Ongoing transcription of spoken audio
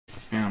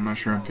Man, I'm not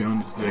sure I'm feeling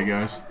it today,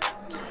 guys.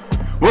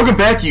 Welcome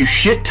back, you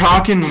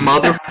shit-talking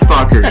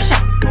motherfuckers.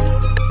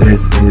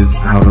 This is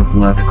out of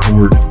left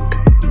court.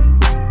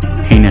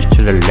 Penis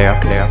to the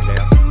left.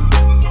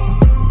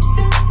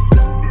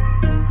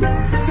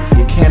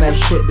 You can't have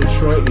shit in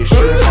Detroit. You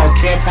sure as hell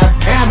can't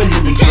have cabin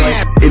in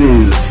Detroit. It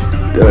is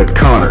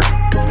Connor.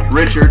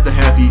 Richard, the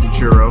half-eaten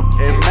churro.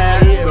 And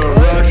Matt, the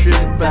Russian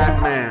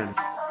fat man.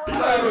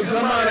 Play with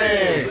the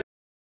money.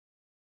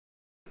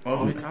 What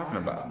are we talking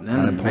about?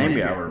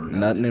 Maybe I remember.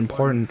 Nothing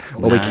important.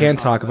 What we can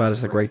talk about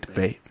is the great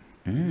debate.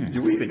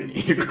 Do we even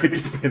need a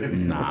great debate?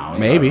 No.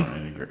 Maybe.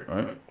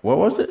 What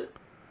was it?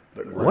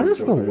 What is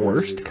the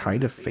worst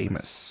kind of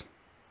famous?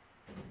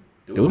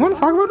 Do we want to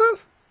talk about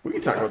this? We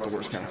can talk about the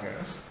worst kind of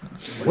famous.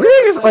 What do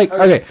you think is like?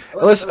 Okay,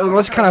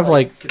 let's kind of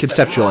like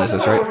conceptualize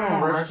this,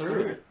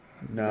 right?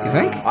 No. You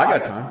think? I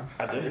got time.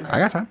 I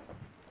got time.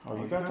 Oh,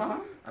 you got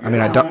time? I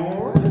mean,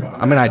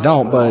 I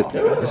don't, but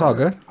it's all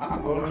good.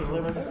 I'm going to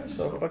live there,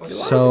 so fuck you.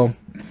 So,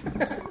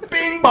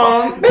 Bing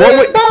bong!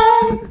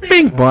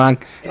 bing bong.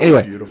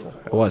 Anyway, Beautiful.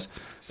 it was.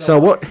 So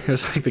what?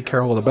 It's like the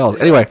Carol of the Bells.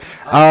 Anyway,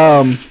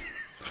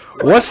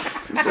 what's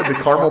You said the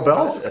caramel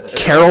bells?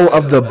 Carol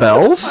of the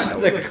Bells?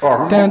 The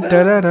caramel. Dun, dun,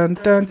 dun, dun,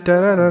 dun,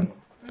 dun, dun,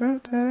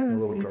 dun, dun.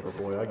 Little drummer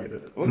boy, I get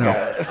it.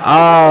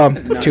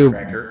 No.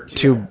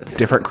 Two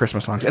different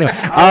Christmas songs. Anyway,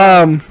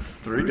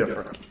 Three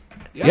different.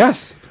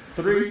 yes.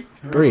 Three.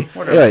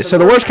 Anyway, so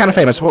the worst kind of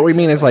famous. What we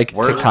mean is like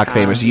TikTok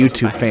famous,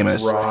 YouTube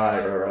famous.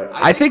 Right.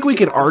 I think we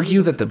could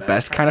argue that the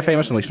best kind of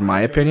famous, at least in my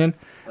opinion,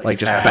 like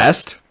just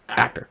best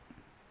actor.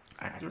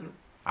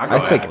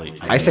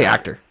 I say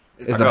actor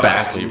is the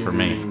best. Athlete for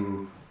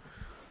me.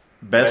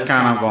 Best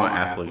kind, I'm going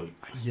athlete.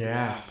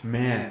 Yeah,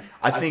 man.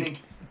 I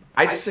think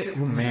I'd say, oh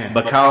man.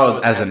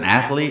 Because as an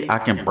athlete, I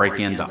can break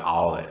into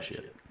all that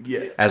shit.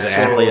 Yeah. As an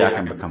athlete, I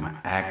can become an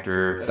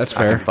actor. That's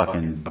fair. I can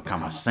fucking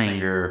become a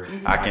singer.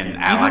 I can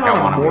act Even like I on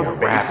a want to be more a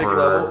basic rapper.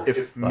 level,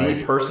 if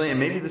me personally, and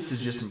maybe this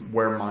is just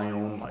where my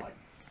own like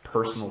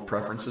personal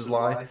preferences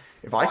lie.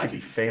 If I could be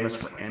famous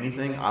for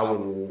anything, I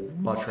would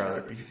much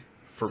rather be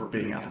for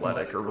being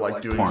athletic or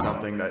like doing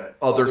something that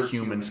other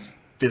humans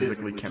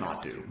physically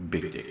cannot do.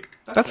 Big dick.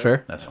 That's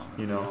fair. That's fine.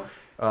 You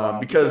know,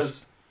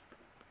 because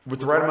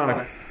with the right amount of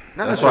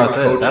not That's what I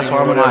necessarily said. That's coaching why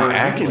or I'm whatever, not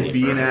you can athlete,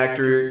 be bro. an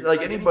actor.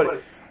 Like anybody,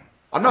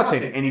 I'm not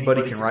saying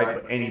anybody can write,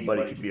 but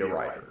anybody could be a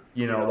writer.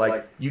 You know,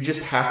 like you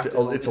just have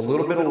to. It's a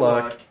little bit of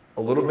luck,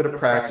 a little bit of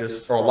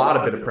practice, or a lot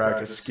of bit of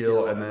practice,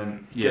 skill, and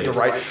then get the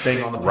right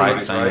thing on the Right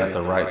page, thing right? at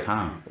the right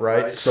time.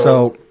 Right.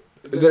 So,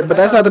 but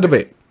that's not the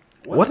debate.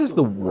 What is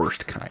the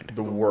worst kind?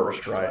 The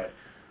worst, right?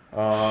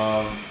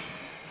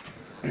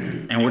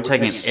 And we're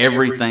taking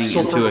everything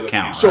into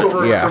account.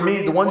 So right? for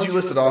me, the ones you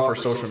listed off are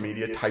social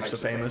media types of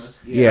famous.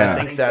 Yeah. And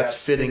I think that's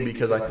fitting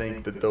because I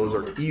think that those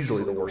are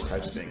easily the worst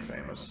types of being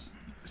famous.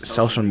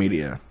 Social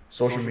media.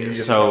 Social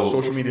media, So-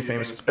 social media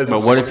famous. As a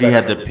But what if you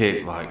had to spectrum.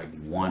 pick like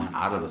one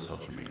out of the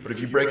social media? But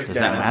if you break it Does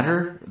down, that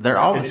matter? They're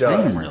all the It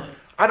does. same, really.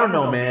 I don't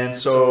know, man.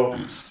 So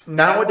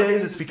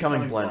nowadays it's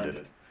becoming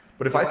blended.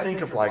 But if I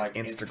think of like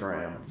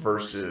Instagram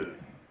versus,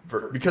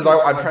 because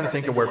I'm trying to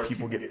think of where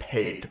people get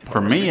paid. To post.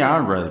 For me, I'd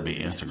rather be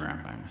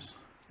Instagram famous.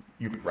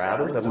 You'd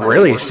rather? That's not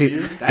Really? the worst See, for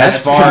you? that's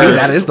As far to me as-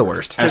 that is the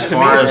worst. As To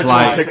me, far it's as between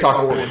like,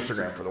 TikTok or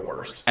Instagram for the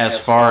worst. as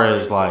far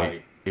as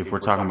like, if we're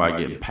talking about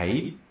getting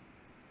paid,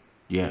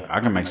 yeah, I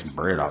can make some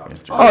bread off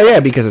Instagram. Oh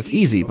yeah, because it's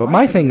easy. But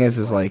my thing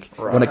is like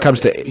when it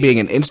comes to being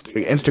an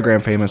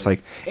Instagram famous,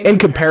 like in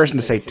comparison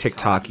to say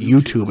TikTok,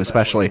 YouTube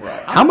especially,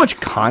 how much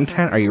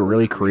content are you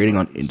really creating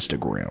on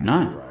Instagram?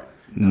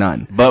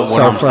 None. But what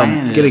so I'm from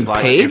saying is, getting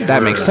like, paid, if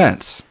that we're- makes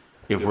sense.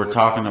 If we're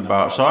talking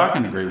about, so I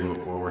can agree with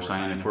what we're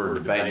saying. If we're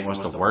debating what's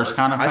the worst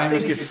kind of I famous,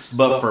 think it's-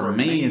 but for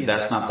me,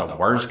 that's not the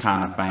worst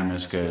kind of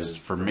famous because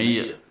for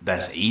me,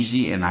 that's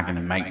easy and I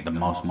can make the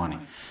most money.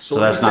 So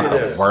let me that's not say the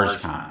this. worst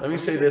kind. Let me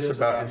say this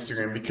about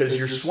Instagram because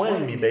you're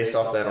swaying me based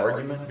off that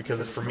argument.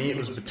 Because for me, it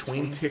was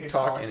between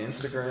TikTok and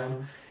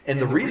Instagram. And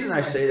the reason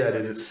I say that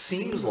is it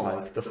seems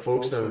like the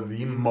folks that are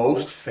the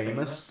most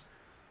famous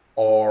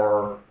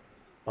are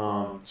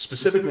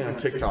specifically on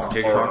TikTok,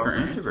 or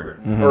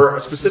Instagram. or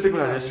specifically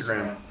on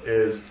Instagram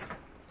is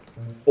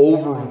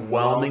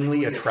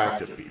overwhelmingly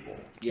attractive people,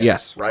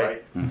 Yes.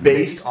 right?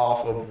 Based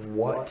off of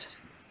what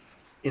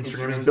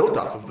Instagram is built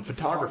off of, the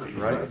photography,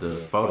 right? The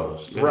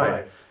photos. Yeah.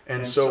 Right.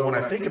 And so when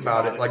I think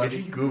about it, like if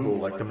you Google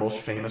like the most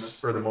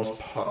famous or the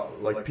most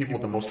like people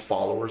with the most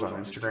followers on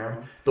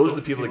Instagram, those are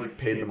the people that get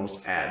paid the most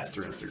ads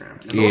through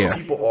Instagram. And those Yeah.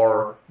 people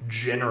are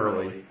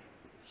generally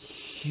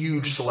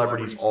huge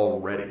celebrities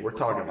already. We're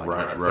talking like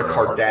Right, the right.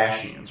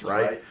 Kardashians,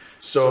 right?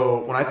 So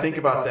when I think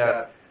about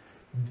that,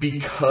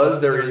 because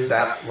there is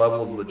that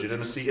level of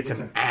legitimacy, it's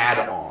an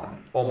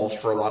add-on almost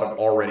for a lot of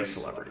already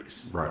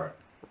celebrities. Right.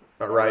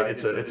 Right,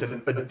 it's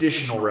an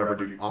additional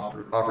revenue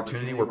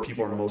opportunity where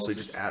people are mostly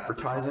just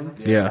advertising,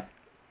 Yeah.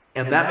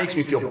 and that makes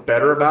me feel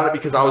better about it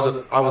because I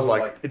was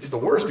like, it's the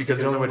worst because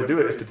the only way to do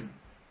it is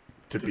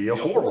to be a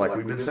whore, like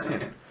we've been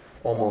saying,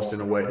 almost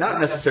in a way, not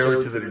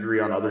necessarily to the degree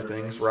on other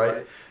things,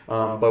 right?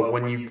 But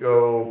when you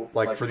go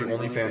like for the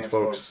OnlyFans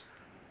folks,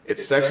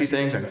 it's sexy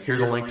things, and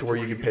here's a link to where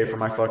you can pay for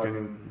my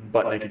fucking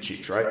butt naked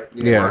cheeks, right?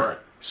 Yeah.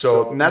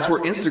 So and that's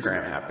where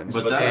Instagram happens.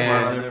 But that's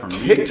and why for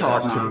me,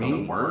 TikTok that's to not the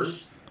me,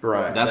 worst.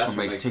 right? That's what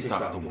makes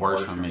TikTok the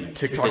worst for me.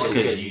 TikTok It's is-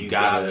 because you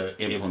gotta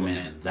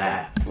implement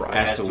that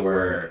as to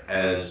where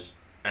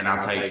and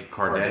I'll take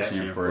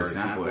Kardashian for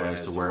example,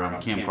 as to where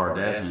I'm Kim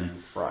Kardashian,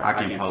 I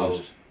can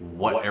post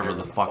whatever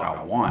the fuck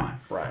I want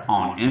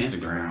on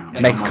Instagram.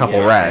 And Make I'm a gonna couple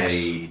get racks.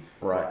 paid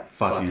Right.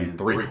 fucking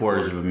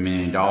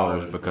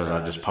 $750,000 because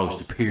I just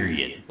posted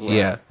period.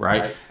 Yeah.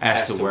 Right?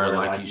 As to where,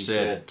 like you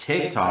said,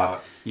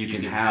 TikTok, you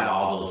can have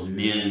all those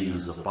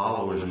millions of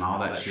followers and all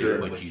that shit,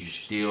 but you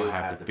still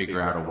have to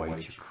figure out a way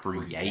to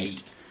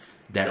create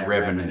that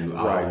revenue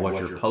out of what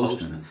you're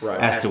posting.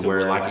 As to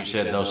where, like you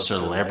said, those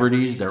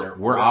celebrities,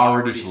 we're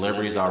already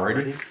celebrities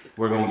already.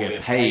 We're going to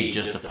get paid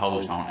just to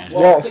post on Instagram.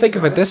 Well, think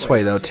of it this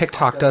way, though.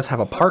 TikTok does have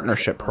a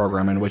partnership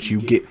program in which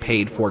you get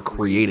paid for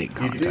creating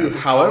You do. content.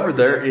 However,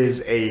 there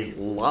is a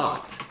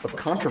lot of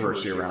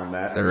controversy around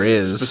that. There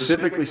is.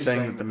 Specifically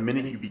saying that the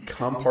minute you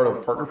become part of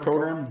a partner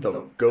program,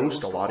 they'll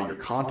ghost a lot of your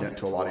content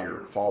to a lot of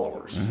your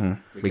followers.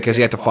 Because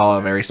you have to follow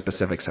a very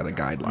specific set of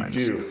guidelines.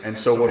 You do. And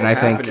so what will I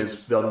happen think-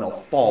 is they'll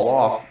fall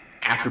off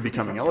after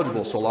becoming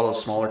eligible. So a lot of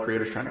those smaller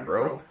creators trying to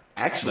grow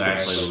actually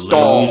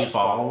stall. lose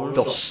followers.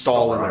 They'll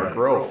stall in their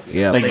growth.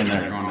 Yeah. Thinking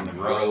they're going to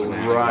grow and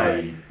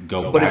actually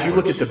go But if you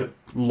look at backwards.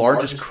 the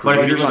largest But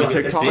if you creators look on at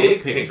the TikTok,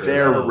 big picture,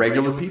 they're though-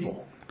 regular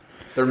people.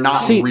 They're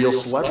not See, real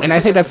celebrities. and I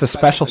think that's the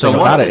special thing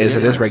about it is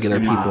it is regular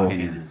people.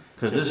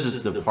 Because this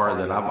is the part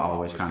that I've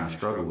always kind of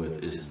struggled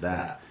with is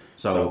that.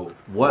 So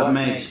what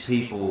makes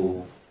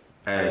people,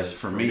 as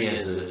for me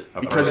as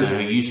a person who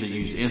usually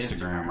use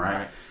Instagram,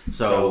 right?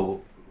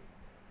 So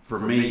for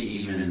me,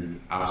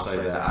 even I'll say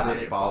that I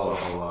didn't follow a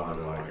whole lot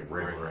of like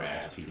regular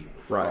ass people.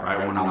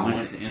 Right. When I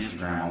went to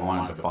Instagram, I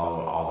wanted to follow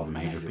all the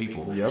major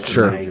people. Yep. The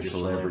Sure. Major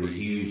celebrity,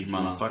 huge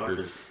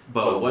motherfuckers.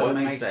 But what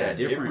makes that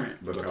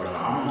different? Because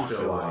I almost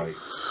feel like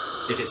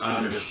it's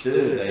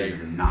understood that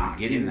you're not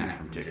getting that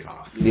from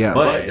TikTok. Yeah.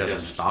 But it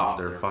doesn't stop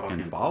their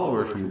fucking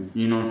followers from,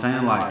 you know what I'm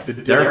saying? Like, The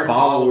their difference-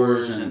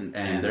 followers and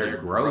their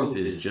growth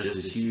is just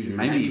as huge,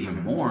 maybe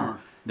even more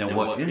than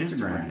what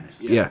Instagram is.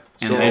 Yeah.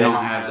 And they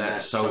don't have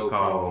that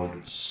so-called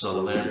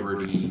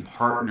celebrity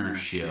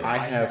partnership. I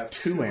have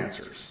two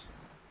answers.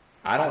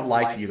 I don't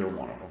like either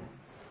one of them.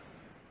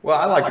 Well,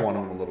 I like one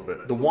of them a little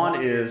bit. The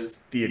one is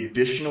the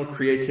additional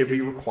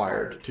creativity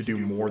required to do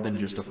more than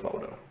just a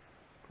photo.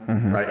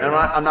 Right? And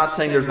I'm not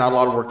saying there's not a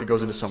lot of work that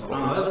goes into some No,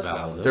 photos. that's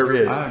valid. There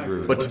is. I agree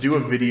with But that. to do a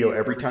video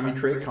every time you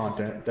create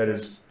content that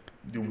is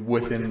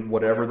within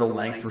whatever the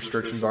length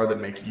restrictions are that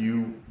make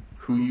you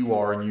who you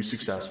are and you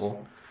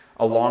successful,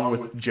 along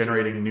with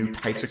generating new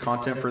types of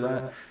content for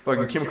that.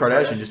 Fucking Kim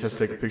Kardashian just has to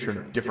take a picture in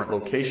a different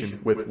location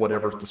with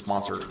whatever the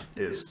sponsor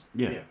is.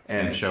 Yeah.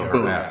 And show her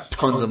boom, ass.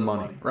 tons of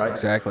money, right?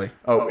 Exactly.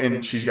 Oh,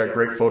 and she's got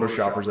great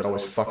Photoshoppers that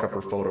always fuck up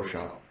her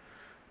Photoshop.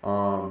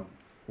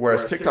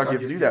 Whereas TikTok, you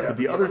have to do that.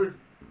 But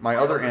my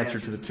other answer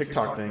to the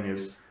TikTok thing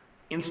is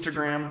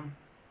Instagram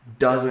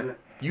doesn't.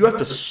 You have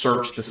to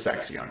search the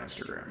sexy on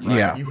Instagram. Right?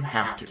 Yeah. You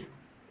have to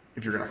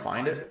if you're gonna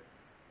find it.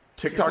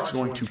 TikTok's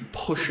going to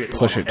push it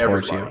Push on it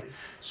towards everybody. you.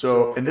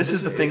 So, and this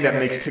is the thing that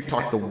makes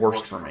TikTok the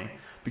worst for me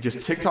because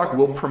TikTok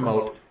will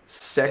promote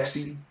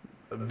sexy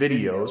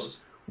videos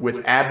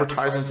with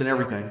advertisements and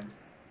everything,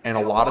 and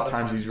a lot of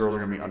times these girls are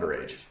going to be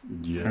underage,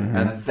 Yeah.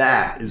 and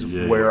that is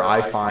Yeah. where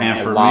I find And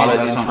a for lot me, of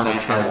that's internal something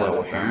as turmoil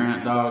a with them.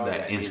 parent, dog,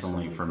 that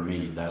instantly for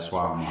me, that's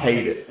why I'm like,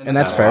 Hate it. And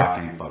that's why fair. I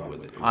can't fuck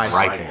with it. I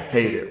right there.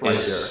 hate it right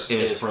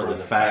It's for the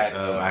fact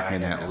of I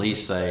can at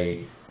least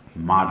say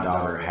my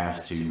daughter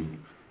has to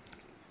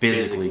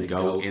physically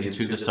go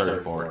into the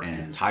search bar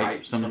and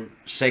type some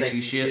sexy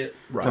shit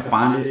to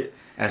find it,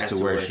 as to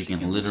where she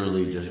can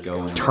literally just go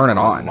and Turn it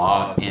on.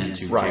 log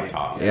into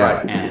TikTok,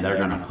 Yeah. and they're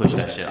gonna push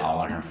that shit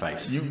all in her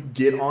face. You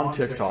get on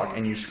TikTok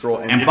and you scroll,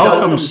 and, And it both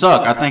of them doesn't-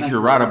 suck. I think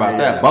you're right about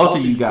that. Both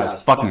of you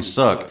guys fucking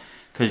suck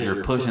because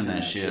you're pushing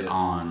that shit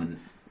on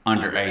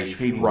underage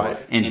people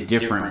in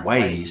different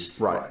ways.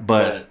 Right.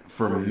 But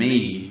for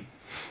me,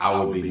 I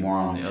would be more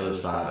on the other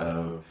side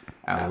of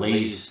at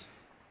least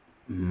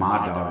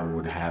my daughter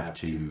would have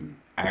to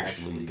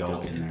actually go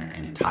in there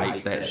and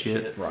type that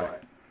shit. Right.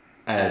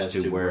 As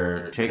to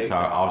where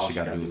TikTok, all she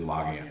got to do is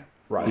log in.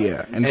 Right.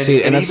 Yeah, And,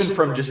 see, and that's- even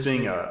from just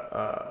being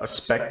a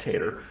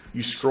spectator,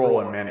 you scroll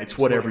and man, it's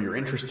whatever your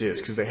interest is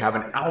because they have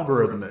an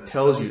algorithm that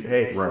tells you,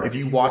 hey, if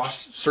you watch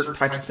certain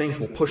types of things,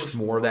 we'll push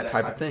more of that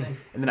type of thing.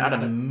 And then out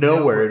of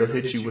nowhere, it'll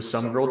hit you with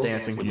some girl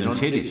dancing. With You them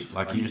don't titties,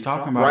 like you was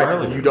talking about right.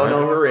 earlier. You don't right?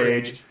 know her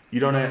age. You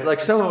don't know like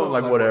some of them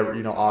like whatever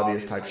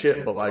obvious type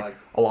shit. But like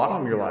a lot of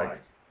them, you're like,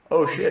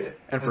 oh shit.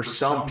 And for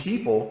some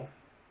people,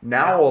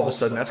 now all of a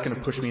sudden that's going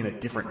to push me in a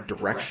different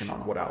direction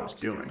on what I was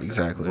doing.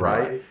 Exactly.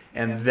 Right.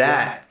 And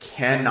that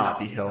cannot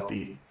be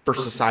healthy for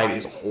society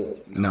as a whole.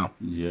 No.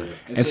 Yeah.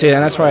 And see,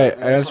 and that's why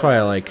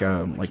I like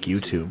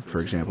YouTube, for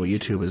example.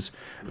 YouTube is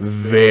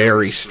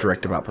very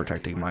strict about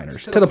protecting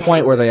minors to the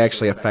point where they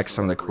actually affect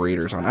some of the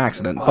creators on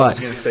accident. I was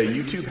But going to say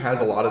YouTube has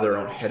a lot of their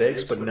own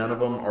headaches, but none of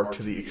them are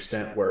to the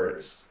extent where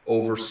it's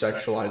over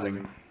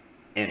sexualizing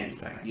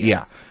anything.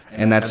 Yeah,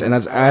 and that's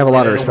I have a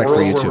lot of respect for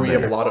YouTube. YouTube. We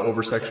have There. a lot of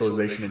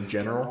over-sexualization in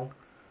general.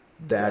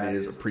 That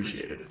is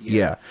appreciated.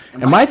 Yeah,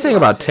 and my thing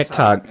about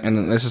TikTok,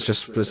 and this is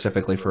just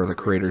specifically for the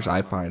creators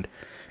I find,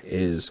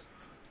 is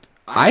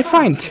I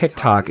find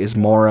TikTok is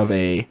more of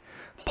a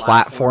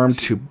platform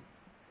to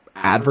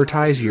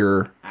advertise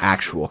your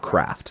actual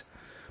craft.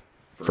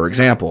 For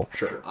example,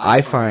 I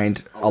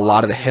find a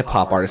lot of the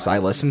hip-hop artists I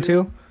listen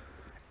to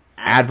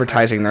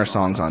advertising their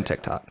songs on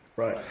TikTok.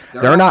 Right.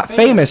 They're not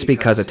famous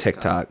because of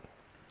TikTok,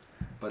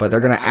 but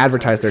they're going to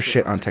advertise their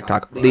shit on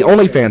TikTok. The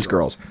OnlyFans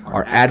girls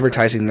are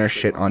advertising their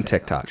shit on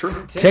TikTok.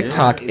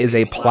 TikTok is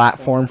a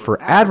platform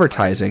for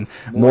advertising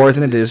more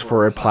than it is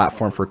for a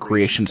platform for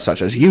creation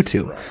such as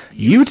YouTube.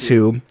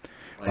 YouTube,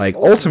 like,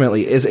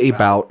 ultimately is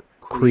about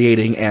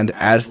creating and,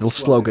 as the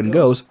slogan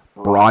goes,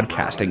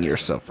 broadcasting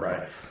yourself.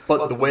 Right.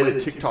 But the way that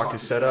TikTok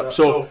is set up,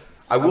 so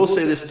I will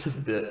say this to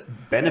the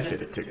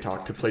benefit of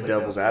TikTok, to play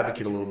devil's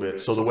advocate a little bit.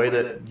 So the way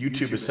that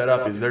YouTube is set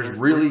up is there's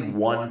really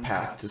one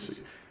path to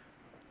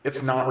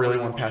it's not really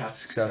one path to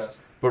success,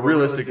 but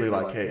realistically,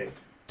 like, hey,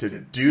 to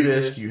do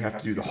this, you have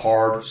to do the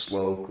hard,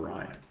 slow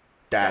grind.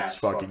 That's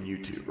fucking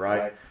YouTube,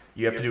 right?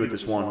 You have to do it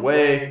this one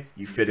way,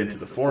 you fit into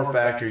the form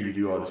factor, you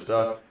do all this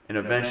stuff, and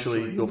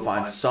eventually you'll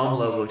find some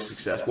level of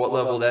success. What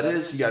level that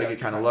is, you got to get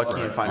kind of lucky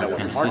and find out what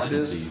your market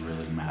is.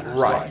 Really matters.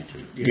 Right.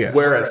 Yes.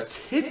 Whereas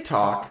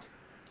TikTok,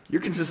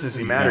 your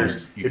consistency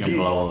matters.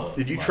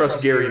 If you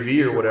trust Gary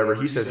Vee or whatever,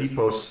 he says he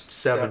posts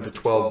 7 to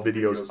 12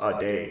 videos a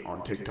day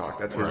on TikTok.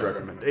 That's his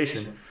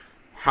recommendation.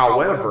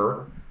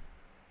 However,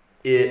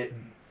 the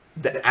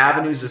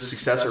avenues of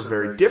success are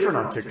very different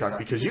on TikTok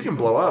because you can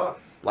blow up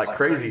like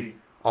crazy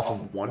off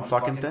of one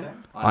fucking thing.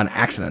 On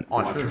accident.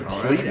 On a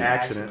complete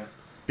accident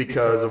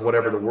because of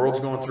whatever the world's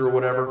going through or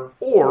whatever.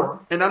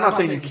 Or, and I'm not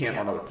saying you can't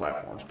on other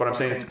platforms, but I'm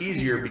saying it's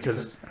easier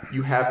because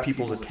you have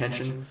people's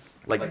attention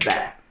like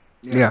that.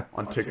 Yeah.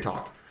 On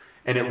TikTok.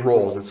 And it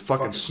rolls. It's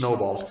fucking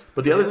snowballs.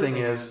 But the other thing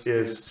is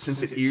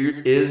since it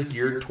is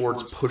geared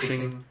towards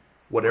pushing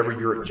whatever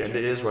your agenda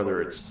is, whether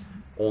it's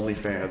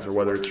OnlyFans or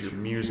whether it's your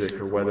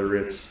music or whether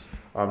it's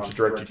to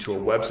direct you to a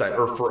website,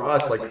 or for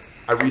us, like,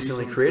 I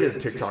recently created a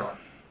TikTok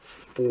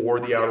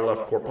for the Outta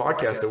Left Core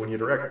podcast that when you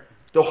direct,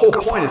 the whole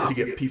point is to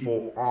get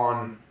people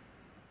on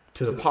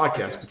to the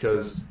podcast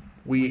because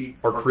we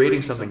are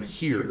creating something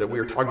here that we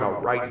are talking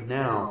about right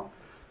now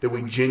that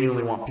we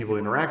genuinely want people to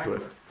interact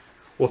with.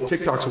 Well, if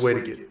TikTok's a way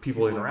to get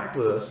people to interact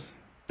with us,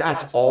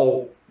 that's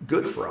all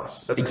good for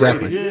us. That's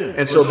exactly. Great. Yeah.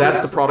 And so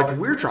that's the product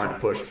we're trying to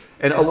push.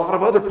 And a lot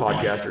of other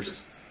podcasters.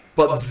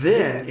 But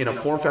then in a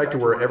form factor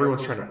where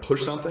everyone's trying to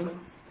push something,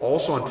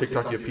 also on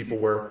TikTok you have people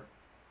where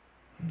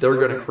they're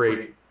going to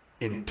create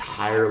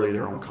entirely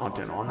their own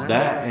content on there.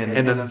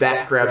 And then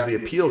that grabs the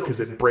appeal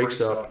because it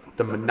breaks up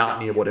the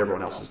monotony of what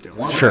everyone else is doing.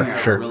 One thing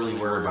I really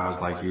worry about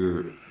is like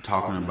you're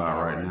talking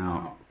about right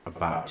now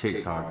about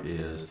TikTok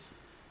is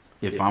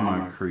if I'm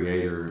a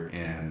creator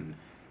and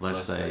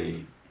let's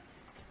say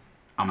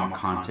I'm a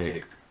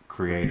content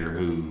creator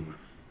who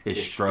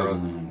is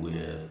struggling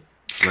with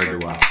where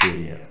do I fit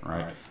in,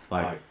 right?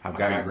 Like I've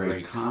got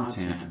great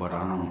content, but I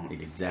don't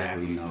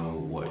exactly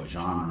know what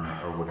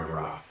genre or whatever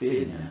I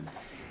fit in.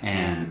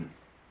 And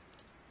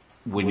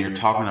when you're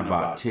talking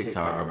about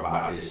TikTok,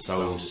 about it's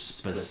so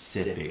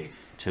specific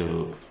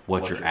to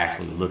what you're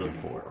actually looking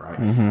for, right?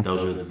 Mm-hmm.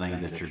 Those are the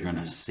things that you're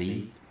gonna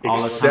see.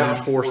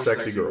 Except for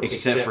sexy girls.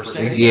 Except for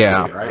sexy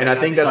girls, right? And I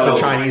think that's the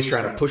Chinese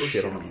trying to push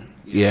shit on you.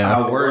 Yeah.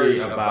 I worry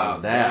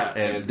about that,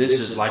 and this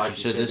is, like you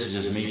said, this is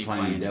just me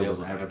playing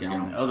devil's advocate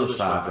on the other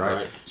side,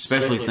 right?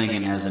 Especially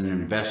thinking as an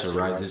investor,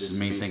 right? This is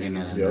me thinking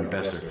as an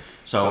investor.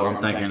 So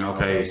I'm thinking,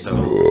 okay,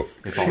 so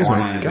if I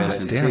want to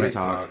invest in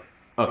TikTok,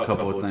 a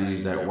couple of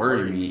things that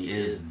worry me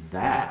is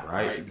that,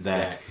 right?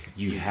 That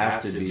you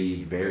have to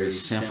be very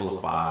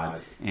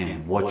simplified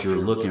in what you're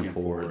looking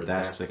for.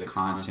 That's the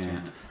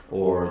content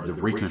or the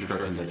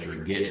reconstruction that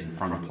you're getting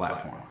from the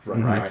platform,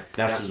 right?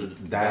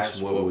 That's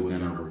what we're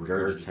going to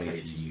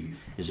regurgitate to you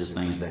is the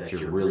things that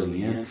you're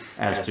really in.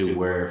 As to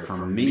where, for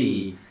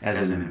me,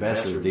 as an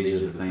investor,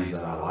 these are the things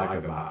that I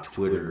like about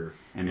Twitter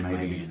and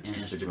maybe an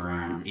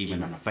Instagram,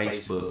 even a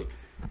Facebook,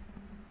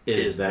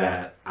 is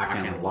that I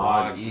can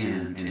log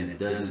in and it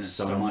doesn't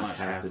so much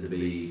have to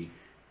be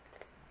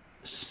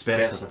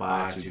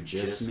specified to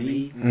just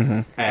me.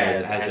 Mm-hmm.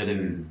 As an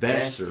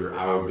investor,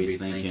 I would be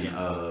thinking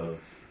of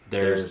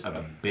there's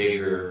a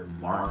bigger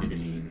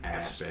marketing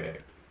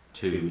aspect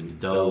to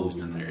those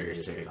than there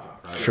is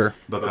TikTok, right? Sure.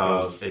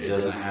 Because it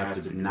doesn't have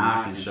to be,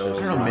 now I can show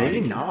I don't know,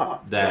 maybe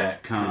not.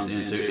 That comes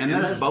into, and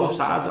there's both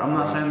sides. I'm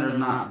not saying there's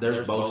not,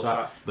 there's both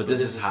sides, but this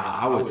is how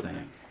I would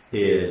think,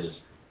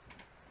 is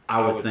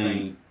I would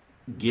think,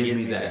 give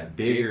me that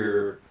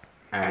bigger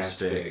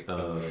aspect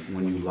of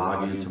when you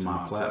log into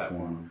my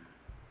platform,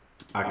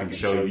 I can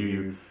show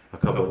you a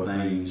couple of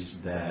things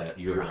that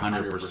you're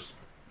 100%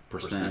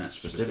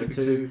 specific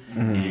to,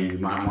 and you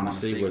might want to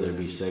see whether it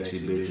be sexy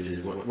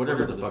bitches,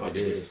 whatever the fuck it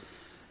is.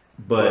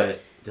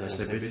 But did I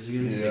say bitches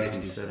again? Yeah.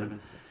 67.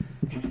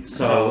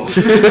 So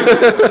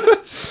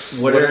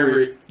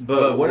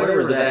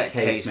whatever that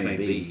case may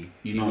be,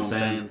 you know what I'm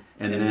saying?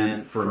 And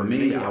then for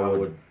me, I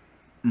would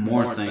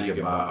more think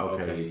about,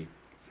 okay,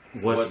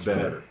 what's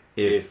better?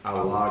 If I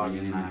log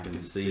in, I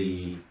can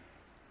see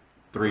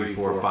 3,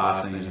 4,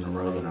 5 things in a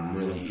row that I'm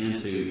really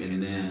into,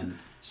 and then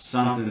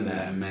something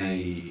that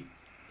may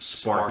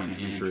spark an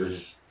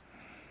interest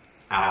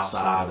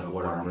outside of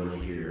what I'm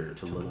really here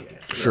to look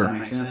at. Does that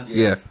make sense?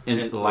 Yeah.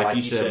 And like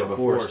you said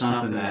before,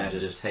 something that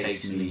just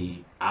takes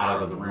me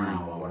out of the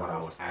realm of what I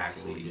was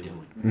actually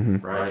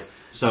doing, right?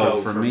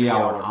 So for me, I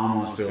would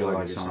almost feel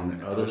like it's on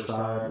the other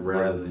side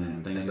rather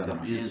than things that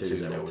I'm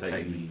into that would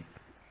take me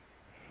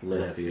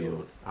left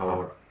field. I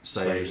would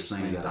say it's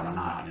things that I'm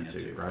not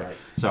into, right?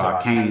 So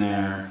I came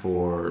there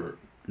for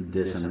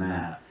this and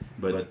that,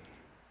 but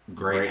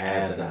great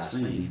ad that I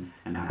seen,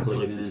 and I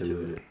clicked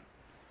into it,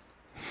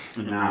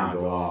 and now I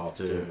go off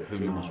to who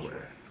knows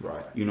where.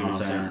 Right. You know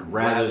what I'm saying?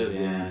 Rather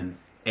than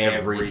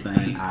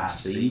everything I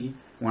see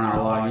when I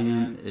log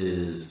in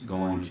is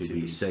going to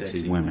be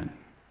sexy women.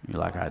 You're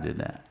like, I did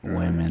that.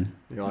 Women.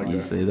 You like You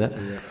that? see that?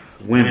 Yeah.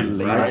 Women,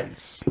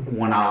 right?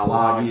 When I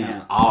log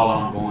in, all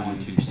I'm going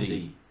to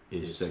see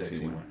is sexy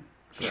women.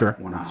 Sure.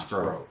 When I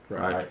scroll,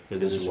 right?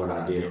 Because this is what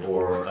I did.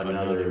 Or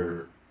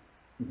another,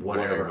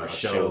 whatever, a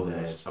show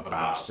that's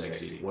about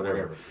sexy,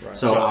 whatever.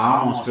 So I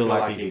almost feel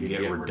like it can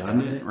get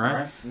redundant,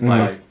 right?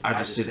 Like, I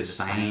just see the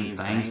same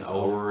things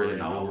over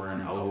and over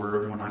and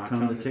over when I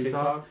come to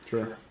TikTok.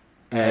 Sure.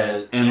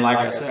 And like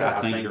I said,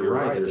 I think you're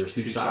right. There's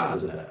two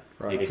sides of that.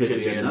 It could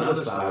be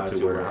another side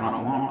to where I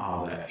don't want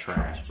all that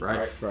trash,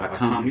 right? I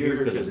come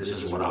here because this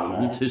is what I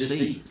want to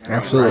see.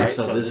 Absolutely. Right?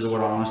 So this is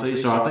what I want to see.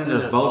 So I think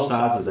there's both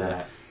sides of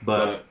that.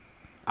 But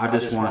I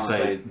just want to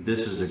say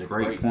this is a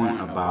great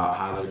point about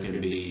how there can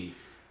be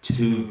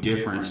two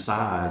different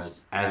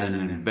sides as an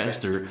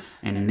investor,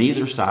 and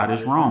neither side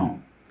is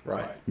wrong.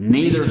 Right.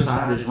 Neither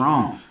side is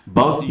wrong.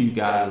 Both of you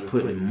guys are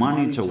putting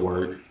money to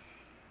work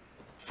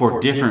for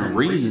different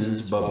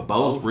reasons, but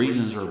both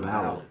reasons are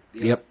valid.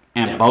 Yep.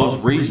 And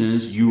both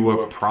reasons you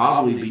will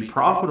probably be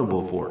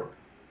profitable for it,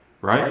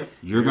 right?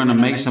 You're going to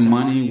make some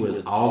money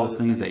with all the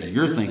things that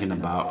you're thinking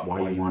about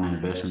why you want to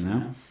invest in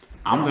them.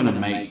 I'm going to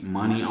make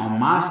money on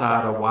my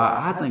side of why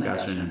I think I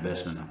should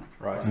invest in them.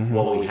 Right.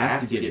 What we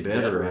have to get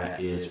better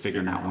at is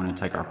figuring out when to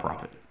take our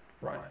profit.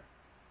 Right.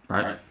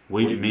 Right?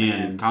 Me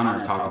and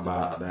Connor talked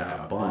about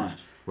that a bunch,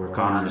 where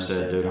Connor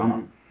said, dude,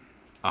 I'm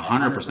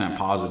 100%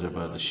 positive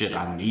of the shit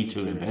I need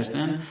to invest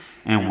in,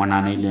 and when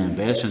I need to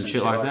invest in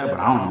shit like that,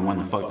 but I don't know when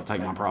the fuck to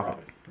take my profit.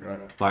 Right.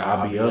 Like,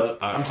 I'll be up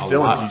I'm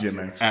still in TJ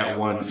Maxx. at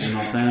one, you know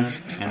what I'm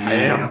saying? And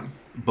then,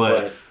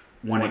 but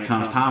when it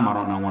comes time, I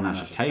don't know when I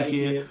should take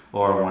it,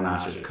 or when I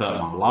should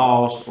cut my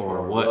loss,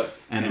 or what.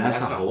 And that's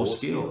a whole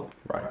skill.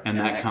 Right. And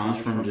that comes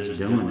from just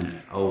doing it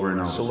over and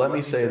over. So let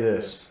me say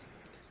this.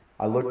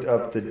 I looked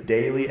up the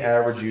daily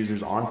average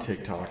users on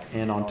TikTok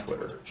and on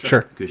Twitter.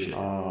 Sure. Good shit.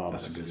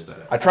 That's a good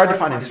stat. I tried to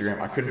find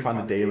Instagram. I couldn't find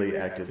the daily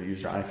active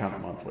user. I found it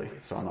monthly,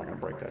 so I'm not going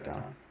to break that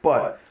down.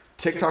 But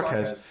TikTok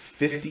has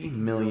 50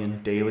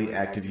 million daily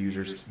active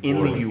users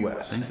in the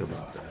U.S., Think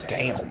about that.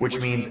 Damn. which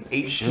means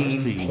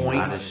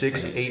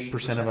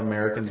 18.68% of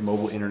Americans'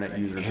 mobile internet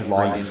users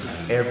log in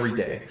every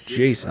day.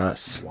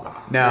 Jesus.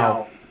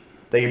 Now,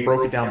 they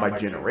broke it down by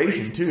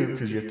generation, too,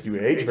 because you have to do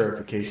age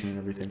verification and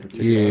everything for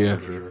TikTok. Yeah.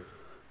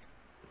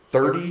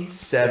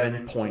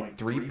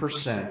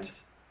 37.3%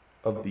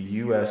 of the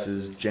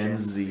U.S.'s Gen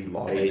Z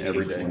log in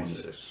every day.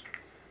 26.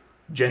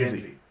 Gen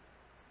Z.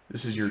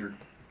 This is your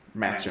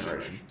math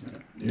generation.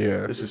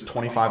 Yeah. This is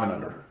 25 and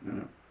under.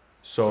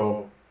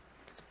 So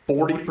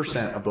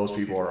 40% of those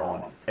people are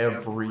on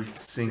every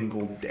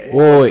single day.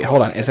 Whoa, wait,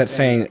 hold on. Is that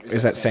saying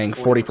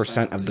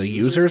 40% of the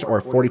users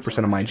or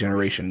 40% of my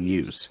generation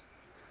use?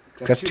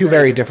 That's two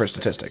very different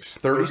statistics.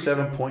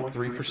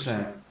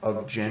 37.3%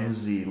 of Gen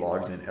Z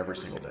logs in every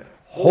single day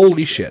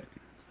Holy shit.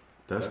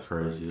 That's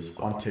crazy as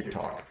fuck. on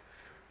TikTok.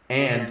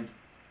 And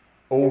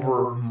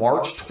over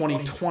March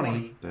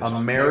 2020,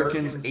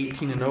 Americans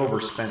 18 and over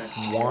spent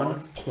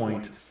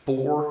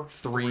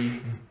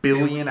 1.43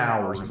 billion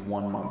hours in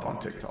 1 month on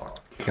TikTok.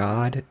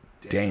 God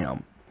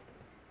damn.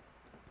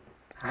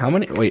 How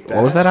many? Wait,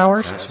 what was that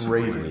hours? That's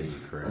crazy.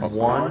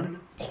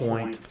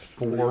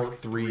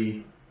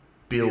 1.43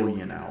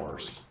 billion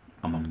hours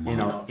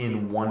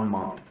in 1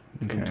 month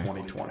in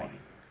 2020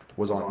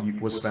 was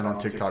spent on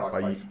TikTok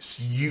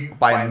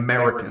by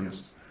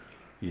Americans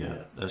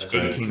Yeah, that's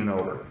crazy. 18 and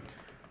over.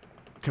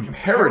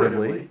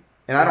 Comparatively,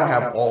 and I don't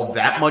have all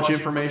that much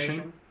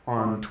information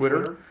on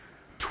Twitter.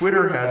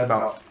 Twitter has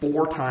about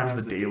 4 times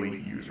the daily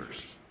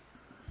users.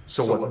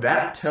 So what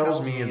that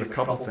tells me is a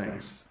couple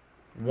things.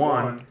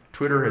 One,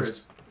 Twitter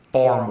is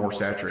far more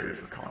saturated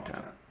for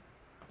content.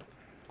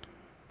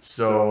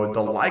 So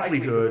the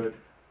likelihood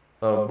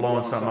of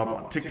blowing something up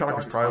on TikTok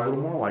is probably a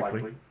little more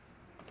likely.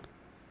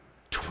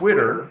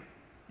 Twitter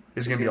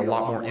is going to be a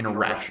lot more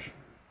interaction.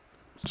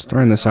 Just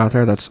throwing this out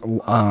there, that's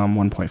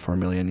 1.4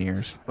 million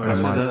years.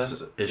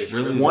 It's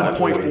really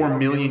 1.4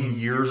 million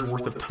years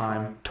worth of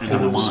time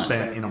total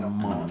spent in a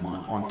month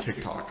on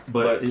TikTok.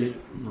 But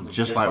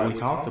just like we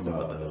talked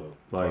about, though,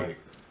 like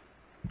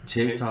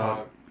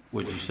TikTok,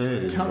 what you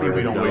said is Tell me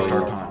we don't waste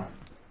our time.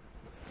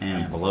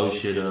 And blow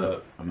shit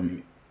up. I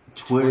mean,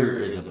 Twitter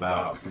is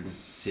about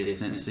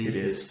consistency. It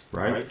is.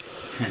 Right?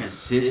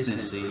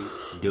 Consistency,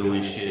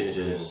 doing shit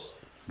just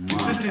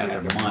month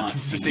after month.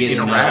 Consistent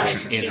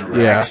interactions.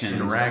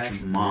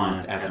 Interactions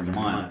month after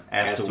month.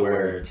 As to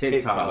where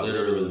TikTok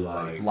literally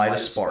like... Light a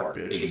spark,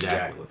 bitch.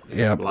 Exactly.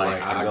 Yep.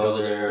 Like, I go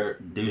there,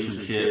 do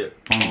some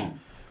shit, boom.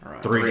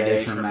 Right. 3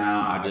 days from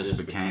now, I just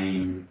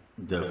became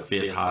the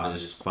 5th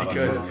hottest fucking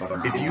Because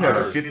motherfucker if on you have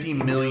earth. 50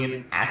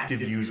 million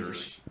active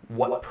users,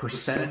 what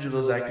percentage of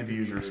those active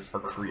users are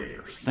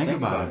creators? Think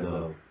about it,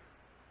 though.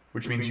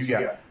 Which means you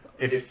got,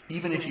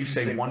 even if you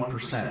say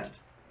 1%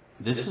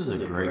 This is a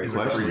great is a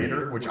question.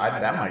 creator, which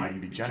that might even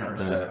be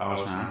generous. That I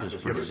was saying, I'm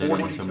just You have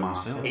presenting to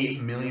myself.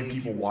 8 million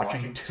people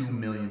watching 2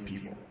 million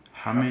people.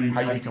 How many?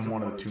 How you become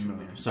one of the 2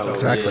 million? So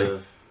Exactly.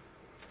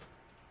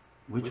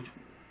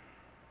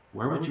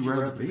 Where would you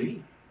rather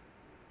be?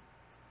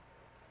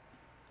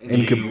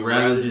 And Do you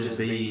rather just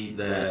be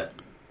that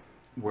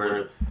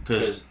where?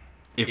 Because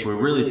if we're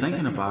really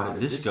thinking about it,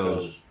 this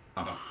goes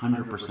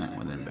 100%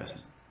 with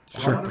investing.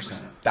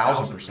 100%,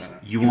 1,000%.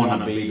 You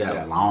want to be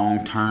that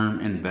long-term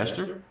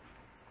investor?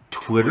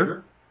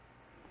 Twitter,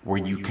 where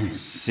you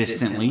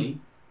consistently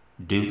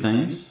do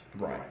things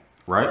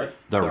Right.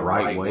 the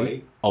right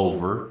way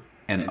over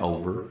and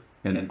over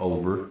and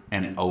over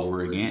and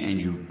over again, and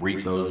you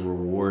reap those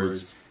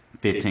rewards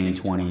 15,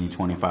 20,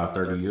 25,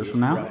 30 years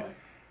from now? Right.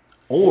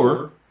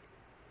 Or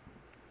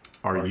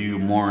are you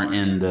more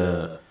in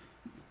the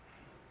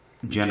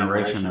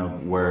generation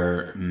of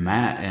where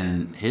Matt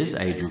and his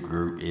age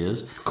group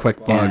is? Quick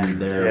buck. And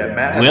they're Yeah,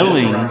 Matt has to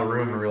willing, look around the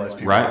room and realize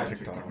people right? on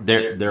TikTok.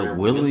 They're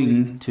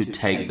willing to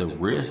take the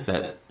risk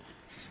that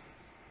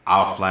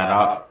I'll flat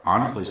out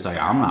honestly say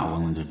I'm not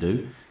willing to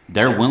do.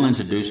 They're willing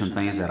to do some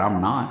things that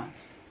I'm not,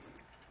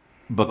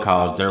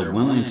 because they're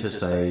willing to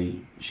say,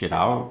 shit,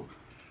 I'll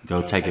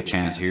go take a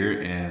chance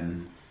here,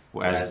 and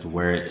as to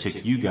where it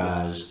took you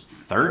guys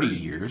 30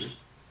 years,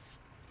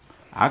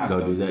 I'd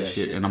go do that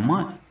shit in a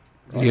month.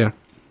 Yeah.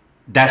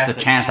 That's the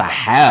chance I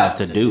have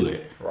to do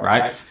it,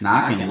 right?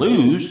 Now I can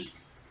lose,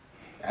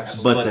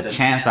 but the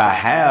chance I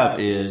have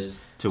is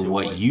to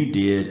what you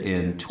did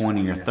in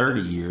 20 or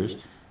 30 years.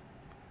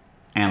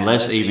 And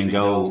let's even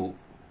go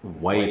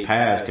way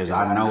past, because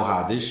I know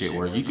how this shit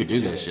works. You could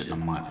do that shit in a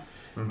month.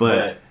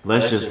 But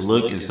let's just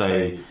look and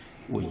say,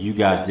 well, you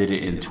guys did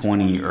it in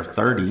 20 or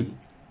 30.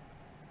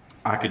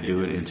 I could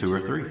do it in 2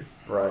 or 3.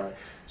 Right.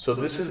 So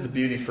this is the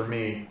beauty for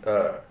me,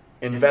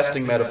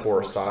 investing metaphor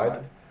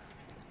aside,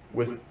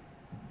 with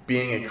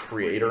being a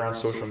creator on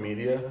social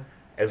media,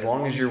 as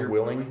long as you're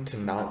willing to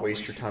not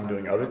waste your time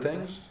doing other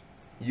things,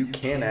 you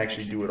can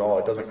actually do it all.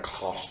 It doesn't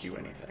cost you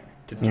anything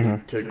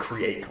to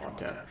create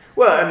content.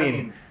 Well, I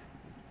mean,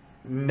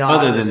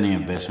 not Other than the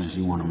investments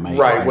you want to make.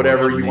 right, and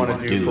whatever what you want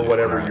to do for it,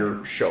 whatever right.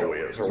 your show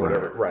is or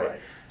whatever. Right.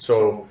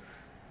 So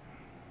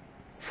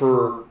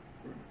for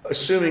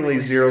assumingly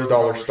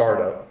 $0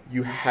 startup,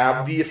 you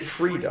have the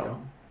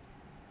freedom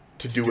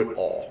to do it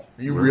all.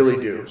 You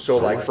really do. So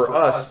like for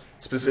us,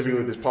 specifically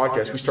with this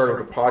podcast, we started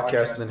with a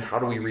podcast, and then how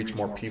do we reach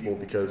more people?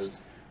 Because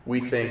we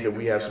think that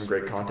we have some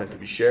great content to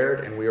be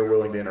shared, and we are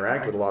willing to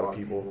interact with a lot of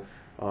people,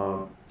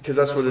 because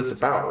that's what it's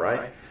about,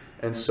 right?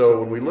 And so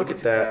when we look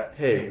at that,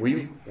 hey,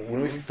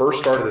 when we first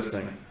started this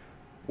thing,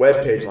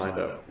 web page lined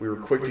up. We were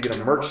quick to get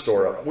a merch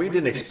store up. We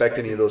didn't expect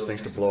any of those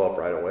things to blow up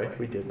right away.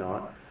 We did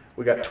not.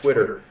 We got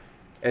Twitter.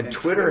 And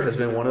Twitter has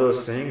been one of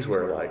those things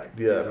where, like,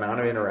 the amount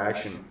of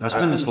interaction. That's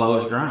been the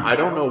slowest grind. I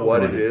don't know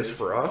what it is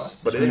for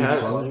us, but it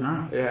has.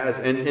 grind. It has.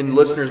 And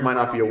listeners might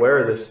not be aware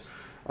of this.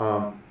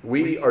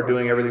 We are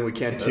doing everything we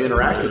can to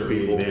interact with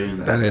people.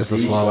 That is the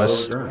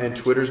slowest. And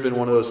Twitter's been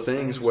one of those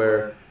things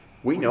where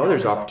we know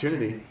there's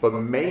opportunity, but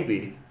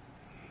maybe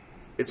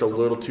it's a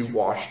little too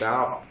washed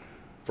out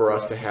for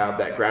us to have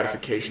that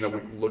gratification that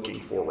we're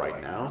looking for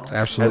right now.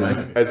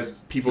 Absolutely. As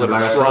people that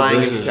Like I are said, trying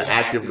this is- to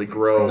actively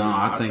grow. No,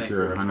 I think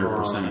you're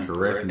 100%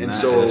 correct in And that,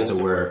 so- as to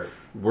where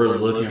we're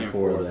looking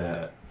for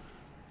that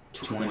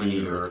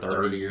 20 or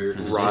 30 year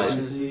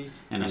consistency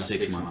in a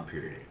 6-month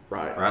period.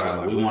 Right. Right?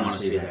 Like, we want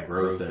to see that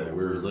growth that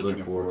we're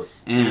looking for.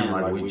 And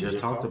like we just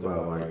talked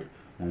about, like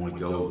when we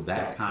go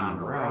that kind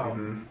of route,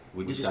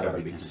 we just got to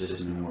be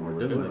consistent in what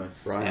we're doing.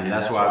 Right. And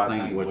that's why I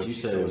think what you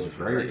said was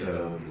great.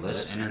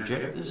 Let's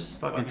interject this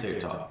fucking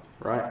TikTok.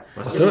 Right.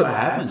 Let's do see it. what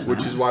happens. Which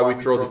man. is why we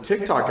throw the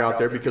TikTok out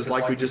there, because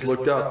like we just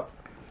looked up,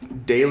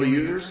 daily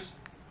users,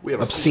 we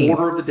have Obscene. a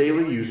quarter of the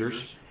daily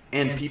users,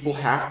 and people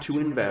have to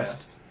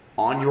invest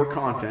on your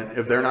content.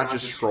 If they're not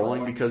just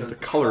scrolling because the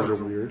colors are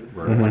weird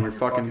on your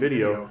fucking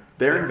video,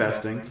 they're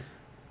investing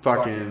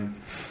fucking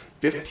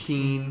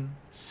 15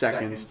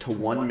 seconds to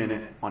 1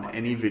 minute on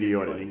any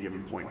video at any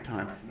given point in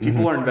time.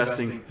 People are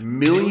investing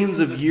millions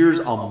of years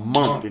a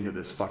month into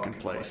this fucking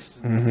place.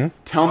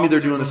 Tell me they're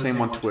doing the same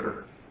on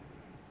Twitter.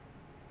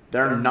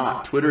 They're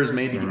not. Twitter is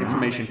made to get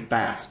information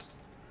fast.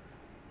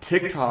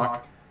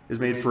 TikTok is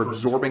made for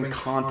absorbing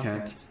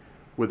content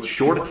with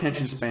short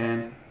attention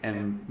span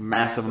and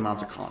massive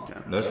amounts of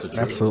content. That's the truth.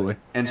 Absolutely.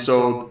 And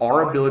so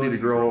our ability to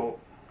grow,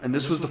 and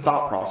this was the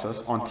thought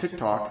process on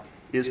TikTok,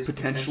 is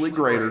potentially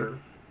greater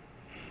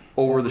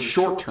over the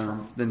short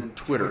term than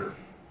Twitter.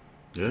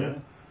 Yeah.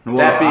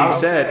 That being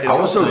said, it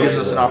also gives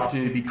us an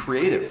opportunity to be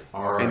creative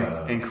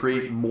and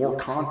create more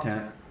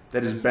content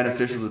that is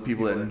beneficial to the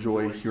people that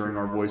enjoy hearing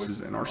our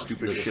voices and our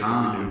stupid shit that we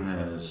time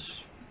do.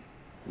 has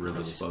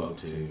really spoke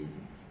to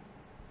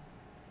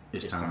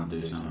it's time to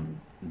do something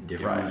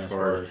different Right. as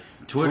far as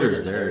Twitter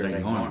is there, it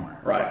ain't going anywhere.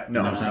 Right.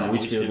 No, You know what I'm saying?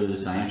 We still do the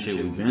same shit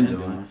we've been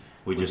doing.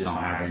 We just don't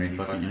have any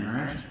fucking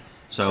interaction.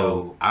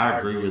 So I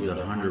agree with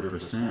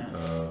 100%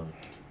 of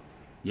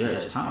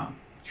it's time.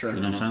 Sure.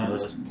 You know what I'm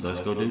saying? Let's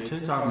go do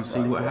TikTok and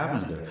see what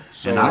happens there.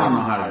 And I don't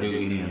know how to do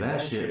any of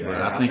that shit,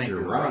 but I think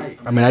you're right.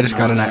 I mean, I just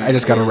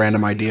got a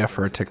random idea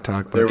for a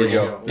TikTok. But There we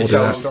go. We'll That's do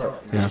how we that. start.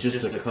 Yeah. It's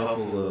just a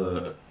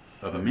couple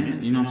of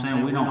minutes. You know what I'm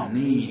saying? We don't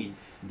need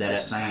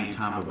that same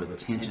type of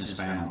attention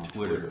span on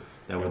Twitter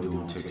that we do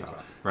on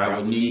TikTok,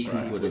 right? We need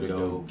people to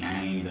go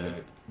gain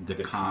the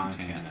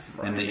content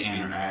and the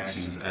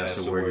interactions as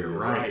to where you're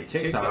right.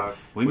 TikTok,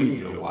 we need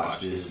you to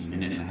watch this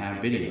minute and a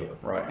half video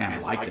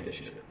and like that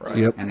shit.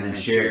 Yep. And then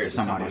share it to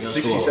somebody else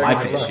who 60 will like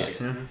seconds that plus,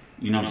 shit. yeah.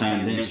 You know what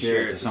I'm saying? Then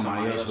share it to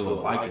somebody else who will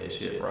like that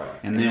shit.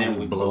 And then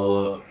we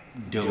blow up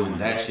doing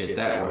that shit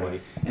that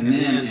way. And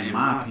then, in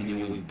my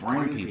opinion, we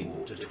bring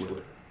people to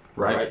Twitter.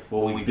 Right?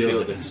 Well, we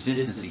build the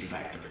consistency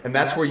factor. And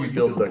that's where you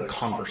build the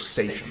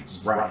conversations.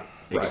 Right.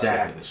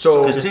 Exactly.